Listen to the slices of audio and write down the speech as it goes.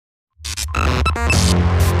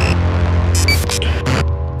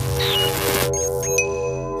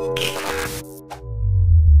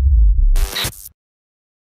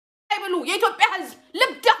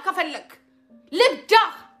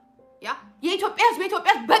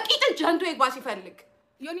የኢትዮጵያ በቂጥን ጀንቶ ይግባ ሲፈልግ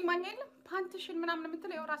ዮኒ ማኛ የለም ፓንትሽን ምናምን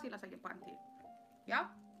የምትለው ያው ራሴ ላሳየ ፓንቴ ያ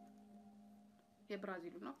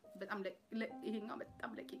የብራዚሉ ነው በጣም ይሄኛው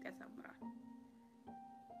በጣም ለቂጥ ያሳምራል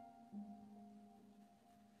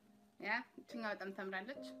ያ ትኛ በጣም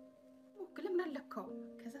ተምራለች ለምን አለካው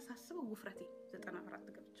ከዛ ሳስበው ውፍረቴ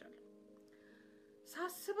 94 ገብቻለሁ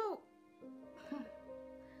ሳስበው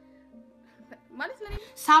ማለት ለኔ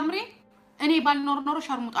ሳምሪ እኔ ባልኖር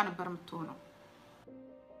ሸርሙጣ ነበር የምትሆነው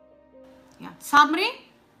ያ ሳምሪ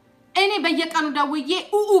እኔ በየቀኑ ደውዬ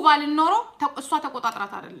ባልኖር እሷ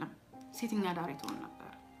ተቆጣጥራት አይደለም ሴትኛ ዳሬ ትሆን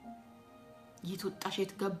ነበር ይትወጣሽ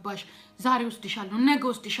የትገባሽ ዛሬ ወስድሻለሁ ነገ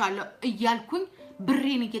ወስድሻለሁ እያልኩኝ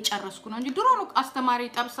ብሬን እየጨረስኩ ነው እንጂ ድሮ ነው አስተማሪ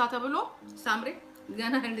ጠብሳ ተብሎ ሳምሪ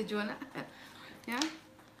ገና ልጅ ሆነ ያ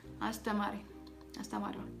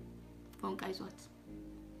አስተማሪው ፎንቃ ይዟት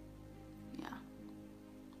ያ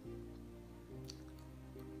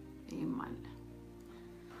ይማል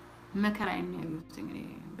መከራ የሚያዩት እንግዲህ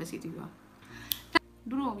በሴትዮዋ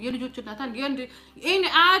ድሮ የልጆች እናታን ይሄን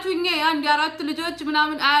አያቱኛ አንድ አራት ልጆች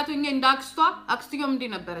ምናምን አያቱኛ እንዳክስቷ አክስትዮም እንደ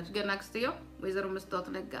ነበረች ገና አክስትዮው ወይዘሮ መስታወት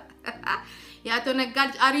ነጋ ያቶ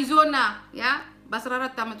ነጋል አሪዞና ያ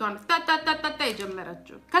በ14 አመቷ ነው ታታታታ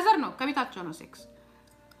የጀመረችው ከዘር ነው ከቤታቸው ነው ሴክስ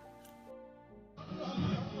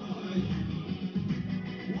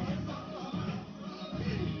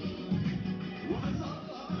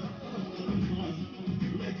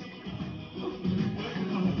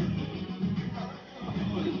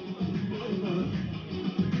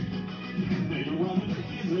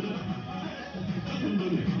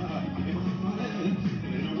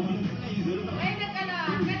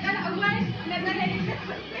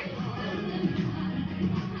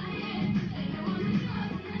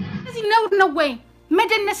ነው ወይ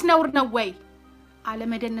መደነስ ነውር ነው ወይ አለ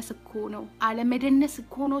መደነስ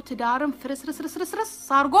እኮ ነው ትዳርም ፍርስርስርስርስርስ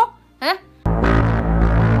አርጎ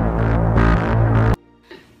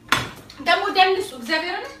ደሞ ደንሱ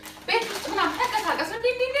እግዚአብሔርን ቤት ውስጥ ምናምን ተቀሳቀስ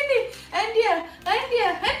እንዴ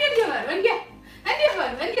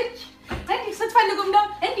ስትፈልጉም ነው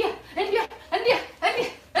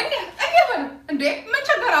እንዴ ምን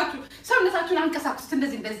ቸገራችሁ ሰውነታችሁን አንቀሳቅሱት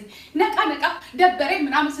እንደዚህ ነቃ ደበሬ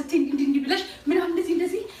ምናምን ስትይ እንዴ ብለሽ ምናምን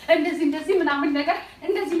እንደዚህ ምናምን ነገር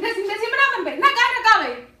እንደዚህ ምናምን በይ ነቃ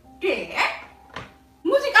በይ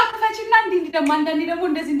ሙዚቃ ከፈችና እንዴ ደግሞ አንዳንዴ ደግሞ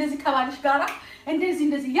እንደዚህ ከባልሽ ጋራ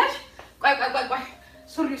እንደዚህ ያሽ ቆይ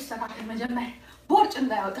ሱሪ ይስተካከል መጀመሪያ ቦርጭ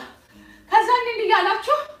እንዳይወጣ ከዛ እንዴ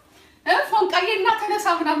ያላችሁ ፎንቃዬና ተነሳ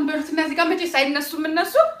ምናምን በሉት እነዚህ ጋር መቼ ሳይነሱም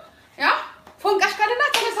እነሱ ያ ፎንቃሽ ካለና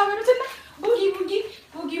ተነሳ በሉትና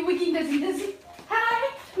ቡጊ እንደዚህ ሃይ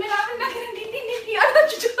ምናምን ነገር እንዴ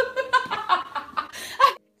ያላችሁ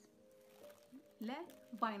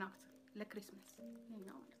ለባይናት ለክሪስማስ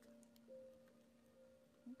ነው ማለት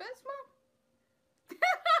በስማ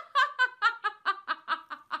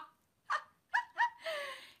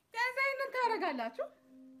ከዛይን ታረጋላችሁ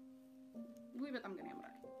ወይ በጣም ግን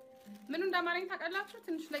ያምራል ምን እንደማረኝ ታውቃላችሁ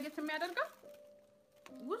ትንሽ ለየት የሚያደርገው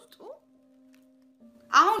ውስጡ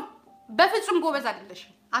አሁን በፍጹም ጎበዝ አይደለሽ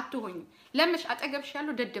አትሆኝ ለምሽ አጠገብሽ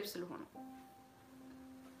ያለው ደደብ ስለሆነ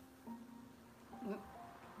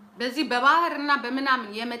በዚህ በባህርና በመናምን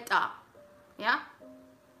የመጣ ያ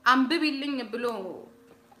አንብቢልኝ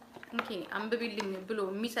ብሎ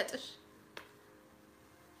የሚሰጥሽ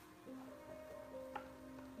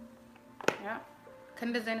ያ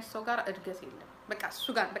ከእንደዚህ አይነት ሰው ጋር እድገት የለም በቃ እሱ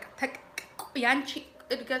ጋር በቃ ያንቺ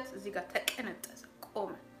እድገት እዚህ ጋር ተቀነጠሰ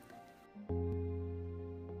ቆመ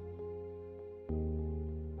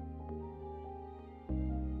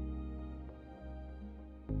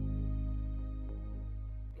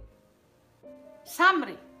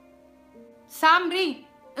ሳምሪ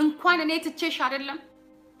እንኳን እኔ ትቼሽ አይደለም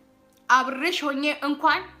አብሬሽ ሆኜ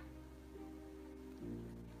እንኳን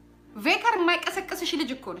ቬከር የማይቀሰቅስሽ ልጅ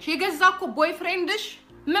እኮ ነሽ የገዛኮ ቦይፍሬንድሽ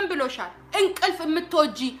ምን ብሎሻል እንቅልፍ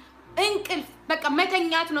የምትወጂ እንቅልፍ በቃ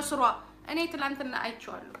መተኛት ነው ስሯ እኔ ትላንትና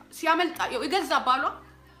አይቼዋለሁ ሲያመልጣ የገዛ ባሏ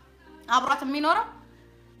አብሯት የሚኖረው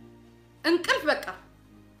እንቅልፍ በቃ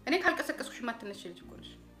እኔ ካልቀሰቀስኩሽ ማትነሽ ልጅ እኮ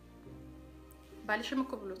ነሽ ባልሽም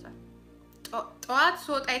እኮ ብሎታል ጠዋት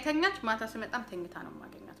ሶጣ የተኛች ማታ ስመጣም ተኝታ ነው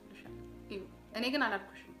ማገኛት ብለሻል እኔ ግን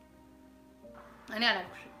አላልኩሽም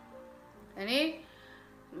እኔ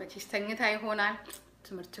መቼስ ተኝታ ይሆናል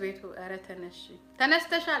ትምህርት ቤቱ ኧረ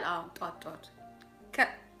ተነስተሻል አዎ ጧት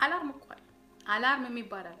ከአላርም እኮ አላርም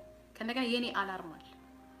የሚባላል ከነገና የኔ አላርም አለ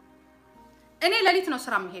እኔ ለሊት ነው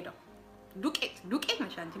ስራ የምሄደው ዱቄት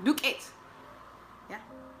ነሽ አንቺ ዱቄት ያ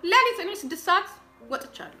ለሊት እኔ 6 ሰዓት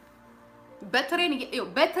ወጥቻለሁ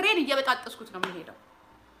በትሬን እየበጣጠስኩት ነው የምሄደው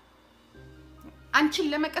አንቺን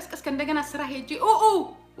ለመቀስቀስ ከእንደገና ስራ ሄጄ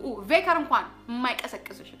ቬከር እንኳን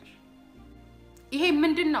የማይቀሰቅስሽ ነሽ ይሄ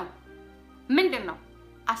ምንድነው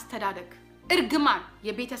አስተዳደግ እርግማን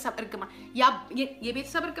የቤተሰብ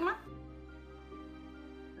እርግማን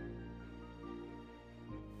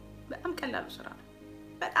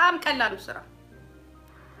በጣም ቀላሉ ስራ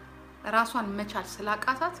ራሷን መቻል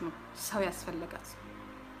ስላቃታት ነው ሰው ያስፈልጋት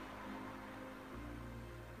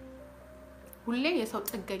ሁሌ የሰው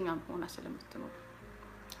ጥገኛ ሆና ስለምትኖር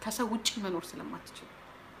ከሰው ውጪ መኖር ስለማትችል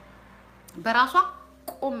በራሷ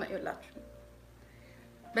ቆም ይላችሁ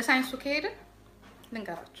በሳይንሱ ከሄደ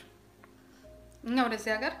ልንገራችሁ እኛ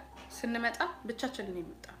ወደዚህ ሀገር ስንመጣ ብቻችንን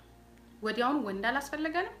የመጣ ወዲያውኑ ወንድ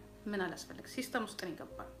አላስፈልገንም ምን አላስፈልግ ሲስተም ውስጥ ነው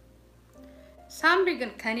ይገባል ሳምሪ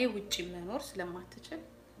ግን ከኔ ውጪ መኖር ስለማትችል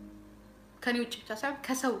ከኔ ውጪ ብቻ ሳይሆን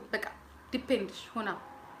ከሰው በቃ ዲፔንድ ሆና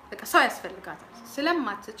በቃ ሰው ያስፈልጋታል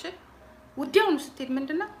ስለማትችል ወዲያውኑ ስትሄድ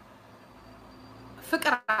ምንድነው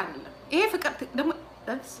ፍቅር አይደለም ይሄ ፍቅር ደግሞ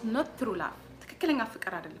that's not true love ትክክለኛ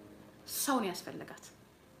ፍቅር አይደለም ሰው ነው ያስፈልጋት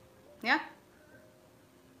ያ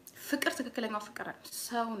ፍቅር ትክክለኛው ፍቅር አይደለም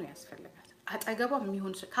ሰው ነው ያስፈልጋት አጠገቧ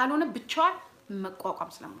የሚሆን ካልሆነ ብቻዋን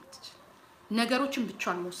መቋቋም ስለማትችል ነገሮችን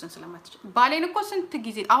ብቻዋን መወሰን ስለማትችል ባሌን እኮ ስንት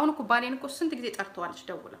ጊዜ አሁን እኮ ባሌን እኮ ስንት ጊዜ ጠርተዋለች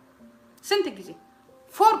ደውላ ስንት ጊዜ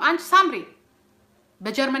ፎርም አንቺ ሳምሪ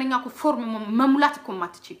በጀርመንኛ እኮ ፎርም መሙላት እኮ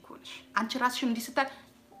ማትችይ እኮ ነሽ አንቺ ራስሽ እንዲስታል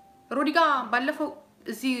ሮዲጋ ባለፈው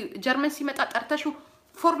እዚህ ጀርመን ሲመጣ ጠርተሽው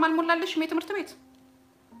ፎርም አልሞላለሽ የትምህርት ቤት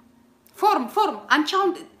ፎርም አንቺ አሁን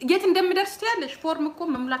የት እንደምደርስ ትያለሽ ፎርም እኮ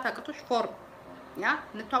መሙላት አቅቶሽ ፎርም ያ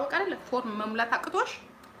እንተዋወቅ አይደለ ፎርም መሙላት አቅቶሽ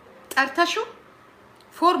ጠርተሽው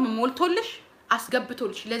ፎርም ሞልቶልሽ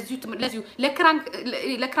አስገብቶልሽ ለዚሁ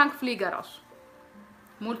ለክራንክ ፍሌገራውስ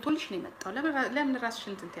ሞልቶልሽ ነው የመጣው ለምን ራስሽ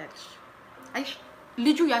እንትን ትያለሽ አይሽ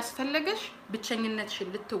ልጁ ያስፈልገሽ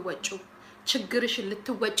ብቸኝነትሽን ልትወጪው ችግርሽን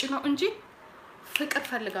ልትወጪ ነው እንጂ ፍቅር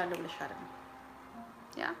ፈልጋለሁ ብለሽ አይደለም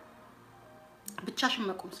ያ ብቻሽን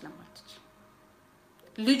መቆም ስለማትችል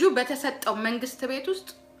ልጁ በተሰጠው መንግስት ቤት ውስጥ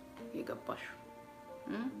ይገባሽ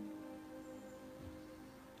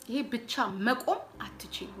ይሄ ብቻ መቆም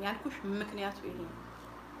አትችይም ያልኩሽ ምክንያቱ ይሄ ነው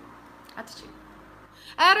አትችይም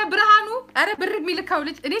አረ ብርሃኑ አረ ብር የሚልካው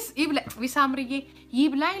ልጅ እኔስ ዊሳምሪዬ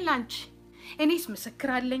ይብላኝ ላንቺ እኔስ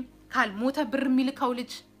መስክራለኝ ካልሞተ ብር የሚልካው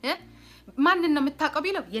ልጅ ማንን ነው የምታቀው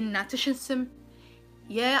ቢለው የእናትሽን ስም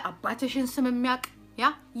የአባትሽን ስም የሚያቅ ያ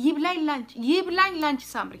ይብላኝ ላንቺ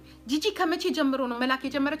ሳምሪ ጂጂ ከመቼ ጀምሮ ነው መላክ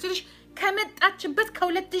የጀመረችልሽ ከመጣችበት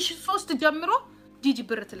ከ2003 ጀምሮ ጂጂ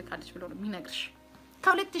ብር ትልካለች ብሎ ነው የሚነግርሽ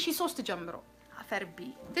ከ2003 ጀምሮ አፈርቢ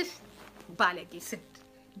ትስ ባለጌ ስድ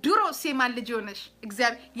ድሮ ሴማን ልጅ ሆነሽ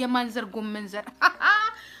እግዚአብሔር የማንዘር ጎመንዘር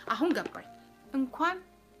አሁን ገባኝ እንኳን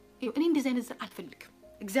እኔ እንደዚህ አይነት ዘር አልፈልግም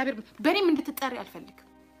እግዚአብሔር በኔም እንድትጠሪ አልፈልግም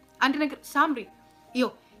አንድ ነገር ሳምሪ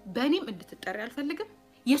በኔም እንድትጠሪ አልፈልግም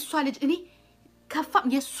የሷ ልጅ እኔ ከፋ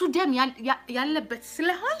የሱ ደም ያለበት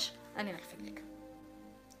ስለሆንሽ እኔ አልፈልግም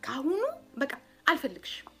ካሁኑ በቃ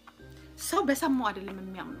አልፈልግሽ ሰው በሰማው አይደለም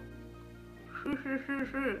የሚያምነው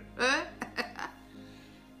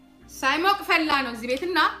ሳይሞቅ ፈላ ነው እዚህ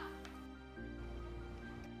ቤትና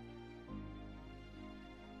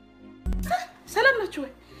ሰላም ናችሁ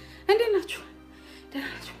ወይ እንዴት ናችሁ ደህና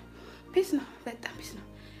ናችሁ ፒስ ነው በጣም ፒስ ነው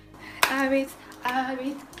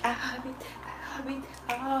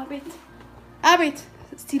አቤት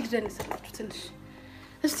እስቲ ልደንስላችሁ ትንሽ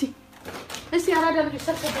እስቲ አራዳ ልጅ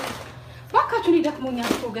ሰብሰብ ባካችሁን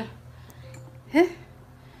ይደክሞኛል ወገን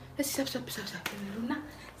እስቲ ሰብሰብ በሉና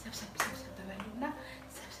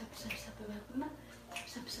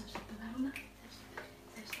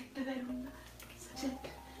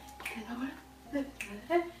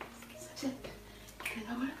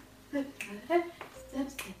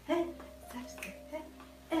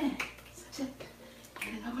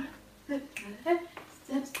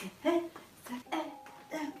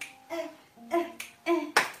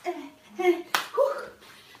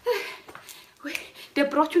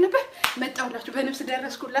ደብሯችሁ ነበር መጣውላችሁ በነፍስ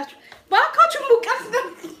ደረስኩላችሁ ባካችሁ ሙቀስ ነው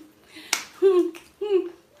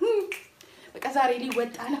በቃ ዛሬ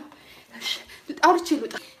ሊወጣ ነው አውርቼ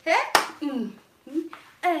ልውጣ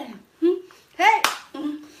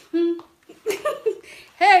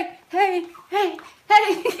hey